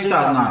 So, Because TikTok's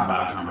not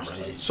about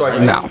conversation. so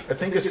I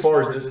think as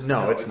far as this,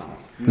 no, it's not.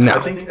 No. I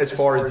think as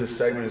far as this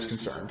segment is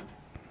concerned,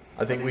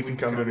 I think we can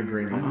come to an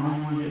agreement.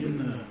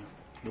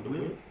 The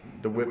whip?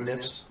 The whip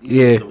nips.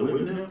 Yeah. The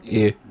whip nip?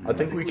 Yeah. I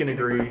think we can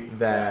agree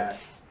that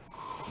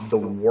the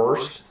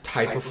worst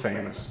type of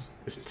famous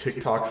is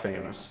TikTok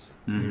famous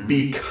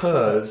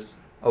because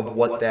of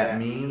what that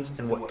means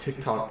and what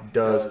TikTok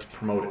does to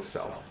promote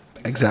itself.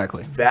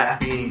 Exactly. That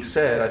being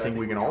said, I think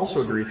we can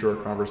also agree through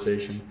our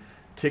conversation,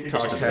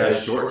 TikTok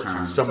has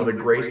some of the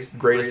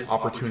greatest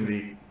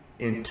opportunity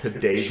in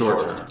today's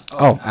world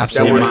Oh, that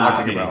absolutely. we're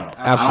talking about.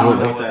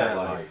 Absolutely.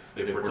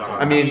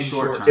 I mean,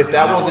 if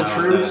that wasn't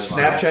true,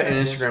 Snapchat and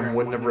Instagram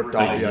wouldn't have ripped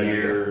off the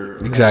idea.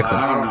 Exactly.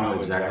 I don't know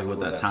exactly what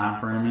that time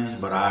frame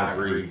is, but I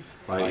agree.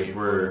 Like, if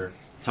we're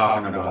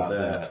talking about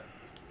that,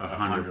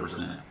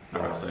 100%,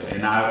 I would say.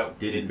 And I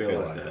didn't feel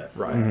like that.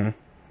 Right.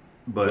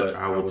 But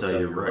I will tell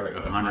you, right,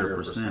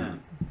 100%.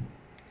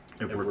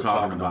 If we're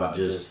talking about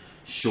just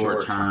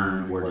short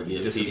term, where to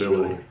get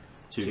Disability.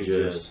 people to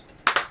just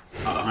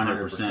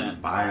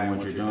 100% buy in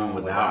what you're doing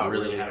without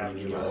really having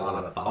to give a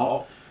lot of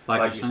thought,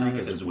 like you're saying,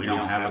 because we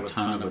don't have a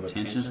ton of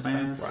attention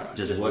span.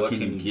 Just what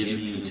can you give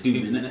me in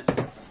 2 minutes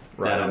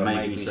that'll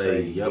make me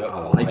say, "Yep,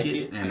 I like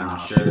it," and I'll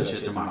share that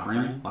shit to my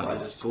friend. Like,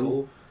 this is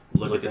cool.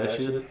 Look at that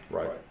shit.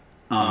 Right.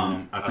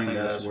 I think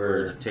that's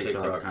where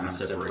TikTok kind of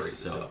separates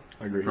itself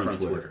I agree. from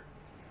Twitter.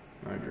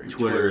 I agree.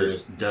 Twitter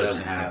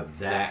doesn't have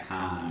that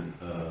kind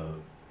of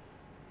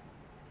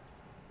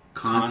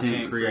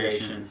content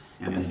creation,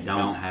 and they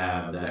don't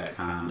have that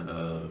kind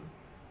of,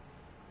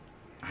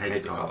 I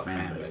hate to call it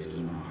fan base, it's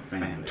not a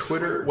fan base.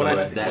 Twitter,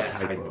 But that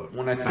type of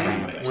when I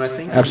fan think base. of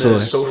the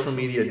Absolutely. social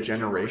media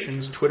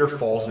generations, Twitter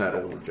falls in that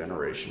older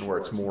generation where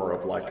it's more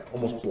of like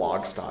almost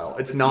blog style.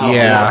 It's not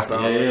Yeah. a blog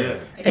style. Yeah.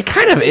 It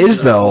kind of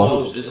is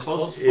though. It's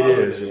close. It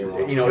is.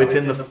 You know, it's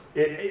in the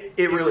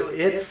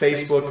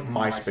Facebook,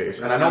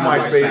 MySpace, and I know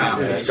MySpace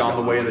has gone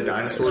the way of the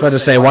dinosaurs. I was about to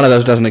say one of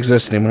those doesn't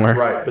exist anymore.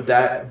 Right, but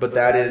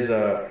that is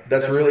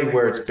that's really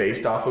where it's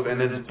based off of,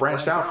 and it's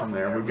branched out from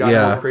there. We've gotten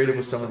Yeah. more creative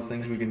with some of the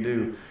things we can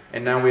do,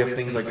 and now we have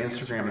things like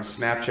Instagram and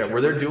Snapchat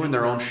where they're doing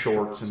their own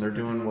shorts and they're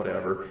doing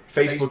whatever.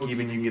 Facebook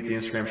even you can get the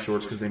Instagram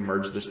shorts because they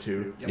merged this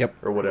too, Yep.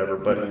 or whatever.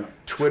 But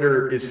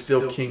Twitter is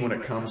still king when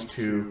it comes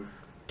to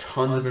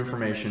tons of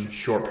information,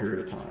 short period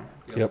of time.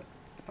 Yep.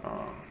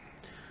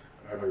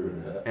 I agree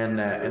with that. And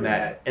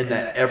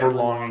that ever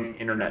longing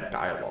internet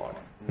dialogue.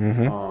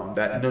 Mm-hmm.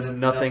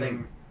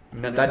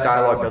 That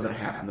dialogue doesn't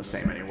happen the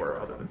same anywhere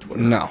other than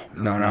Twitter. No.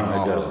 It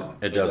doesn't.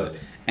 It doesn't.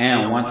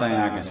 And one thing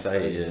I can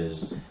say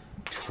is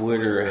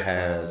Twitter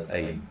has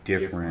a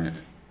different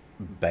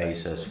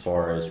base as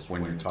far as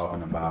when you're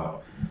talking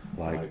about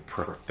like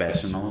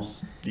professionals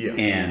Yeah.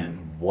 and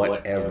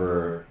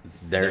whatever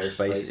their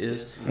space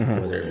is,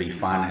 whether it be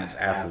finance,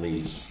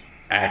 athletes,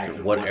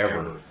 actor,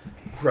 whatever.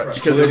 Right,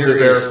 because of the Twitter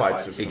is- verified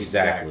system.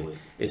 Exactly.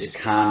 It's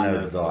kind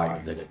of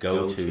like the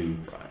go-to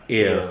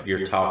if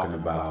you're talking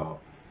about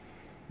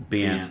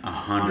being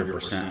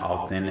 100%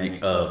 authentic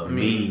of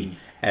me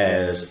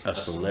as a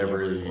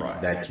celebrity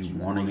that you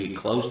want to get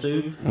close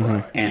to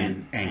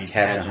and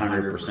catch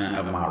 100%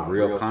 of my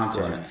real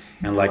content.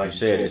 And like you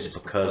said, it's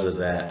because of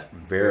that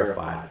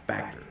verified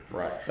factor.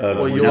 Right.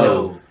 Well,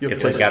 you'll if they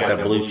places got like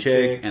that blue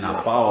check and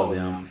I follow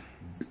them,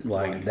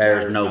 like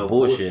there's no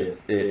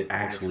bullshit. It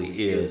actually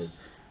is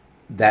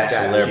that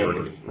That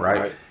celebrity, team.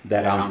 right?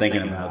 That I'm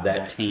thinking about,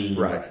 that team,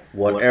 Right.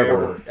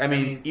 whatever. I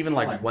mean, even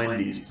like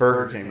Wendy's,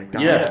 Burger King,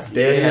 McDonald's, Yeah,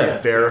 they yeah.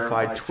 have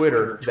verified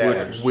Twitter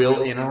Twitters. that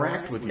will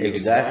interact with you.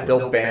 Exactly.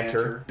 They'll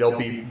banter, they'll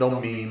meme,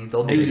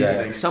 they'll do these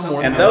Exactly. things. Some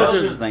more And than those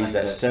others. are the things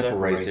that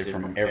separates it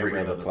from every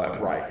other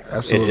platform. Right.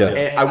 Absolutely. It does.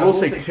 And I will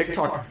say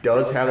TikTok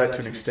does have that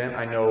to an extent.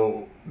 I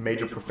know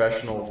major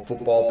professional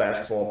football,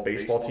 basketball,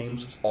 baseball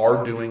teams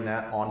are doing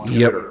that on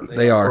Yep, Twitter.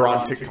 they are. Or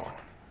on TikTok,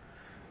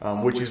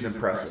 which is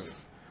impressive.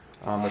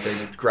 That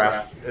they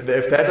grasp.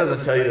 If that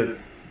doesn't tell you that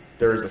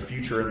there is a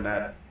future in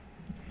that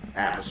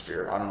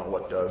atmosphere, I don't know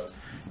what does.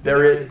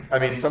 I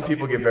mean, some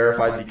people get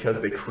verified because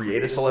they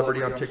create a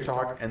celebrity on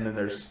TikTok, and then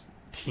there's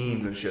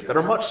teams and shit that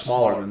are much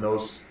smaller than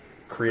those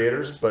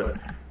creators, but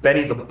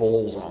Benny the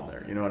Bull's on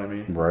there, you know what I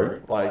mean?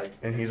 Right. Like,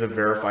 and he's a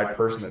verified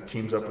person that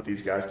teams up with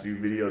these guys to do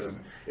videos, and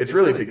it's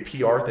really a big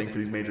PR thing for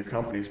these major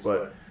companies,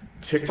 but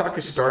TikTok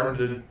is starting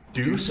to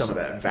do some of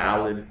that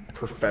valid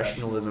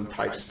professionalism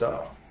type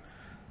stuff.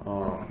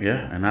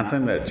 Yeah, and I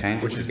think that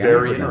changes. Which is the game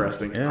very for them.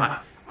 interesting. Yeah.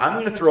 I'm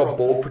going to throw a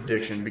bold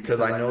prediction because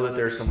I know that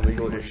there's some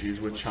legal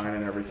issues with China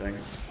and everything.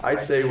 I'd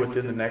say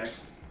within the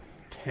next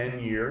 10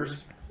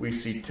 years, we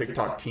see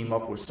TikTok team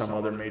up with some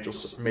other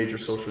major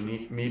social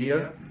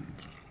media,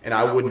 and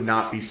I would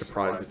not be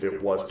surprised if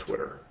it was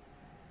Twitter.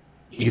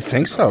 You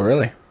think so,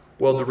 really?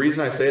 Well, the reason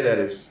I say that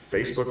is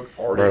Facebook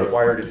already Bro,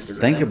 acquired Instagram.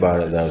 think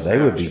about it, though.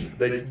 They would be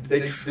Did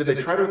they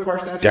try to acquire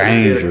Snapchat? dangerous.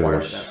 They did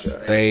acquire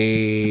Snapchat.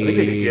 They I think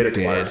they did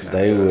acquire did. Snapchat.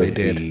 They would They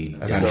did, be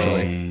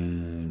eventually.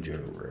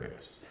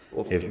 dangerous.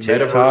 Well, If Metaverse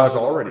TikTok is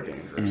already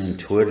dangerous. and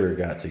Twitter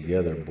got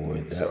together,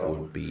 boy, that So-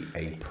 would be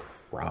a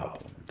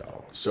problem,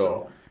 dog.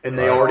 So, and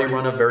they already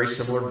run a very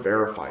similar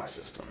verified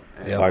system.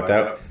 And Yep. Like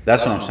that.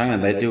 That's what I'm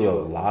saying. They do a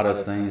lot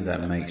of things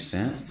that make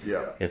sense.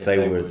 Yeah. If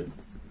they would,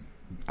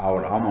 I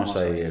would almost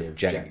say if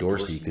Jack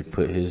Dorsey could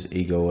put his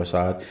ego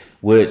aside,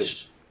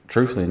 which,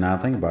 truthfully, now I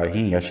think about it,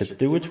 he ain't got shit to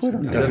do with Twitter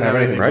now. Doesn't have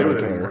anything to right? do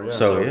with it anymore,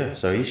 yeah.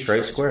 So he's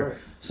straight square.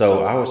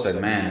 So I would say,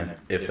 man,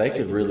 if they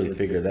could really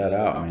figure that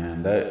out,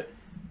 man, that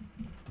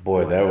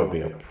would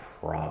be a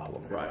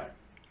problem. Right.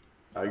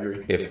 I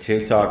agree. If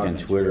TikTok and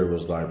Twitter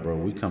was like, bro,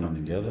 we coming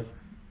together,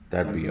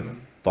 that'd be a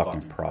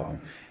fucking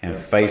problem. And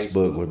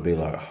Facebook would be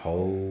like,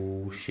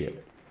 oh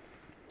shit.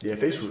 Yeah,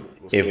 Facebook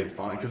will still be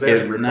fine because they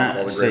If already ripped off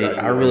all not, the great see, ideas.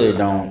 I really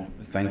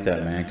don't think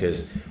that, man.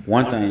 Because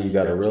one thing you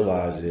got to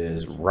realize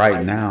is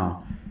right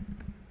now,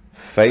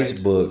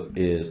 Facebook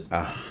is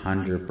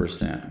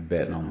 100%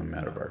 betting on the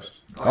metaverse.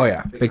 Oh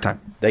yeah, big time.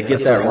 They get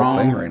That's that their whole wrong,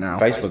 thing right now.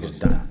 Facebook is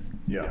done.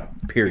 Yeah.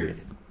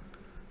 Period.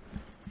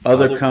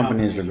 Other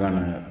companies are going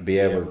to be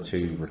able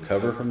to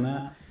recover from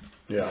that.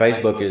 Yeah.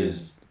 Facebook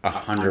is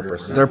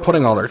 100%. They're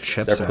putting all their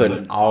chips They're in.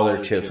 putting all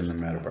their chips in the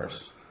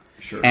metaverse.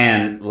 Sure.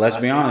 And let's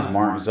be honest,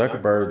 Mark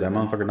Zuckerberg, that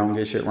motherfucker don't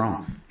get shit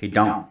wrong. He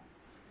don't.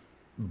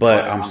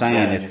 But I'm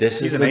saying if this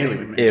He's is an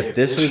alien, man. if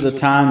this is the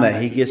time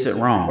that he gets it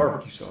wrong,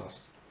 Barbecue sauce.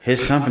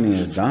 his company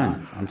is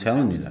done. I'm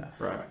telling you that.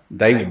 Right.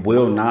 They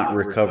will not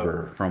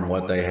recover from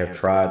what they have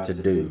tried to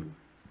do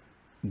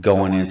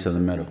going into the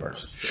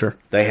metaverse. Sure.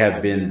 They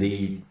have been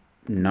the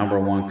number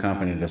one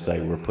company to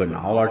say we're putting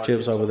all our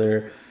chips over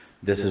there.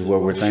 This is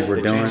what we think we're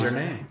They doing. changed their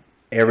name.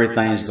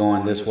 Everything's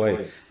going this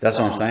way. That's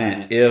what I'm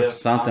saying. If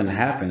something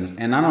happens,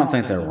 and I don't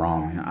think they're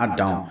wrong, man. I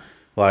don't.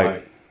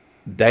 Like,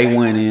 they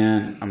went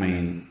in, I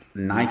mean,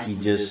 Nike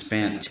just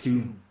spent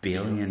 $2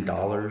 billion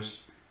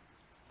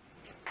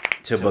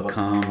to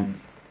become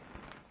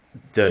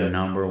the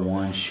number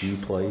one shoe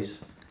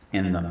place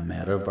in the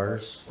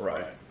metaverse.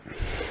 Right.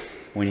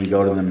 When you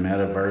go to the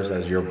metaverse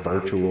as your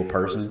virtual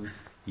person,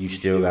 you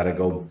still got to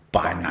go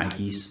buy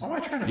Nikes. Why am I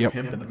trying to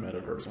pimp in the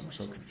metaverse? I'm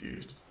so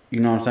confused. You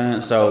know what I'm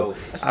saying? So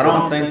I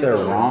don't think they're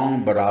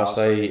wrong, but I'll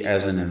say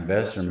as an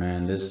investor,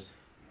 man,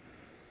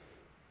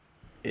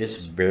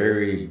 it's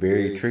very,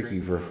 very tricky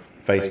for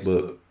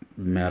Facebook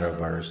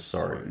metaverse.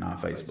 Sorry,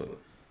 not Facebook.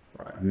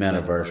 Right.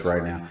 Metaverse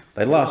right now.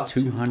 They lost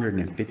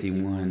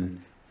 $251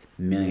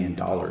 million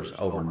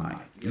overnight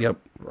Yep.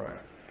 Right.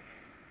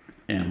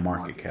 in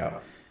market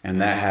cap. And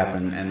that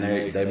happened, and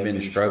they've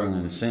been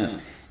struggling since.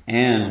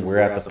 And we're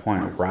at the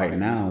point right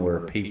now where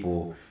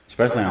people,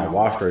 especially on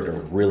Wall Street, are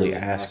really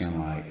asking,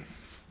 like,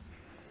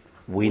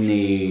 we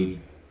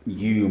need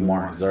you,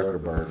 Mark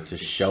Zuckerberg, to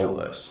show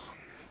us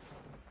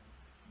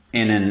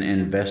in an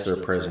investor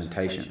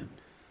presentation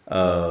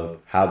of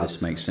how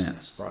this makes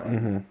sense.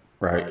 Right.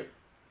 Right?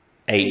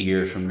 8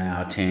 years from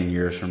now, 10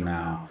 years from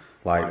now,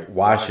 like,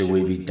 why should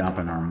we be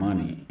dumping our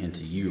money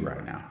into you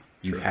right now?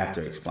 You have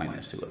to explain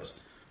this to us.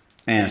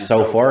 And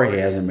so far, he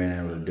hasn't been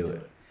able to do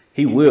it.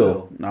 He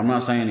will. I'm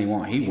not saying he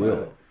won't. He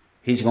will.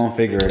 He's going to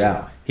figure it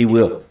out. He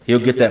will. He'll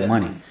get that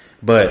money.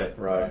 But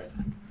Right.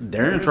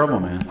 they're in trouble,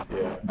 man.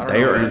 Yeah. I don't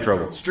They know. are in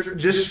trouble.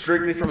 Just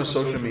strictly from a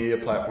social media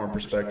platform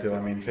perspective, I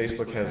mean,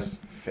 Facebook has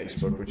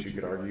Facebook, which you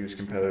could argue is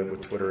competitive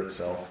with Twitter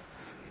itself.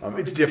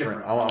 It's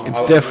different.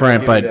 It's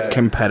different, give you but that.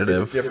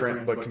 competitive. It's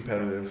different, but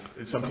competitive.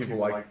 Some people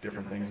like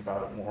different things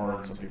about it more,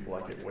 and some people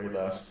like it way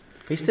less.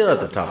 He's still at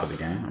the top of the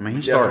game. I mean,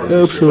 he started.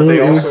 But they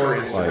also are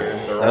Instagram.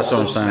 Like, They're that's also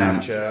what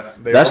I'm saying.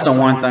 Snapchat. They That's the also-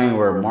 one thing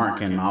where Mark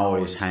can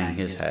always hang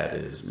his hat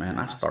is, man,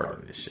 I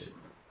started this shit.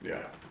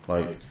 Yeah.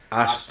 Like,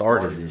 I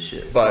started this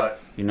shit. But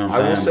you know what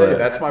I I'm will saying? say But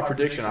that's my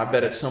prediction. I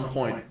bet at some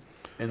point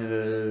in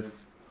the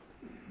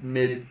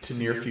mid to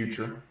near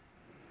future,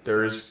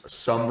 there is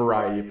some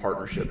variety of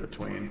partnership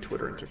between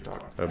Twitter and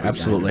TikTok.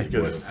 Absolutely.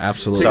 Because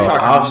Absolutely. So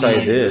TikTok I'll say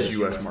needs this.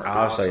 the US market.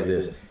 I'll say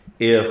this.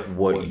 If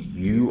what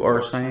you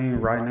are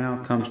saying right now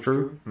comes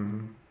true,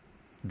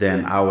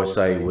 then I would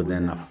say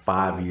within a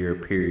 5-year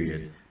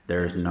period,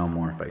 there's no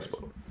more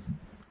Facebook.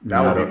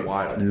 That would be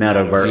wild.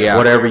 Metaverse, Yeah.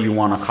 whatever you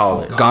want to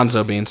call it.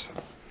 Gonzo beans.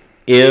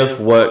 If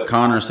what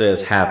Connor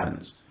says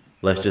happens,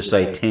 let's just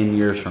say 10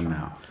 years from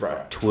now,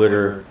 Right.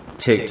 Twitter,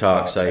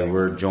 TikTok say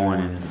we're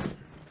joining,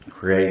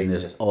 creating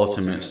this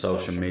ultimate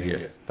social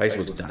media.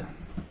 Facebook's done.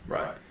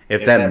 Right.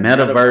 If that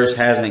metaverse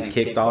hasn't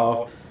kicked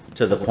off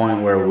to the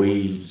point where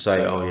we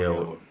say, oh,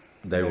 yeah,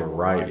 they were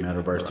right,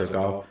 metaverse took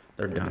off,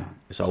 they're done.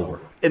 It's over.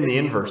 In the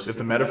inverse, if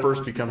the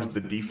metaverse becomes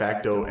the de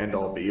facto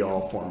end-all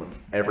be-all form of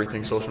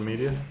everything social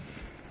media,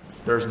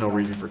 there's no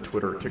reason for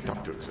Twitter or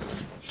TikTok to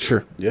exist.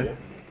 Sure. Yeah.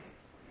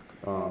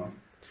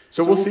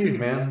 So we'll see,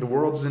 man. The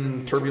world's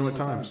in turbulent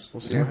times.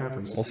 We'll see what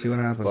happens. We'll see what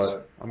happens.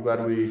 But I'm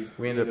glad we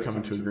ended up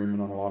coming to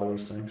agreement on a lot of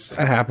those things.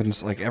 That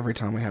happens like every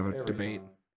time we have a debate.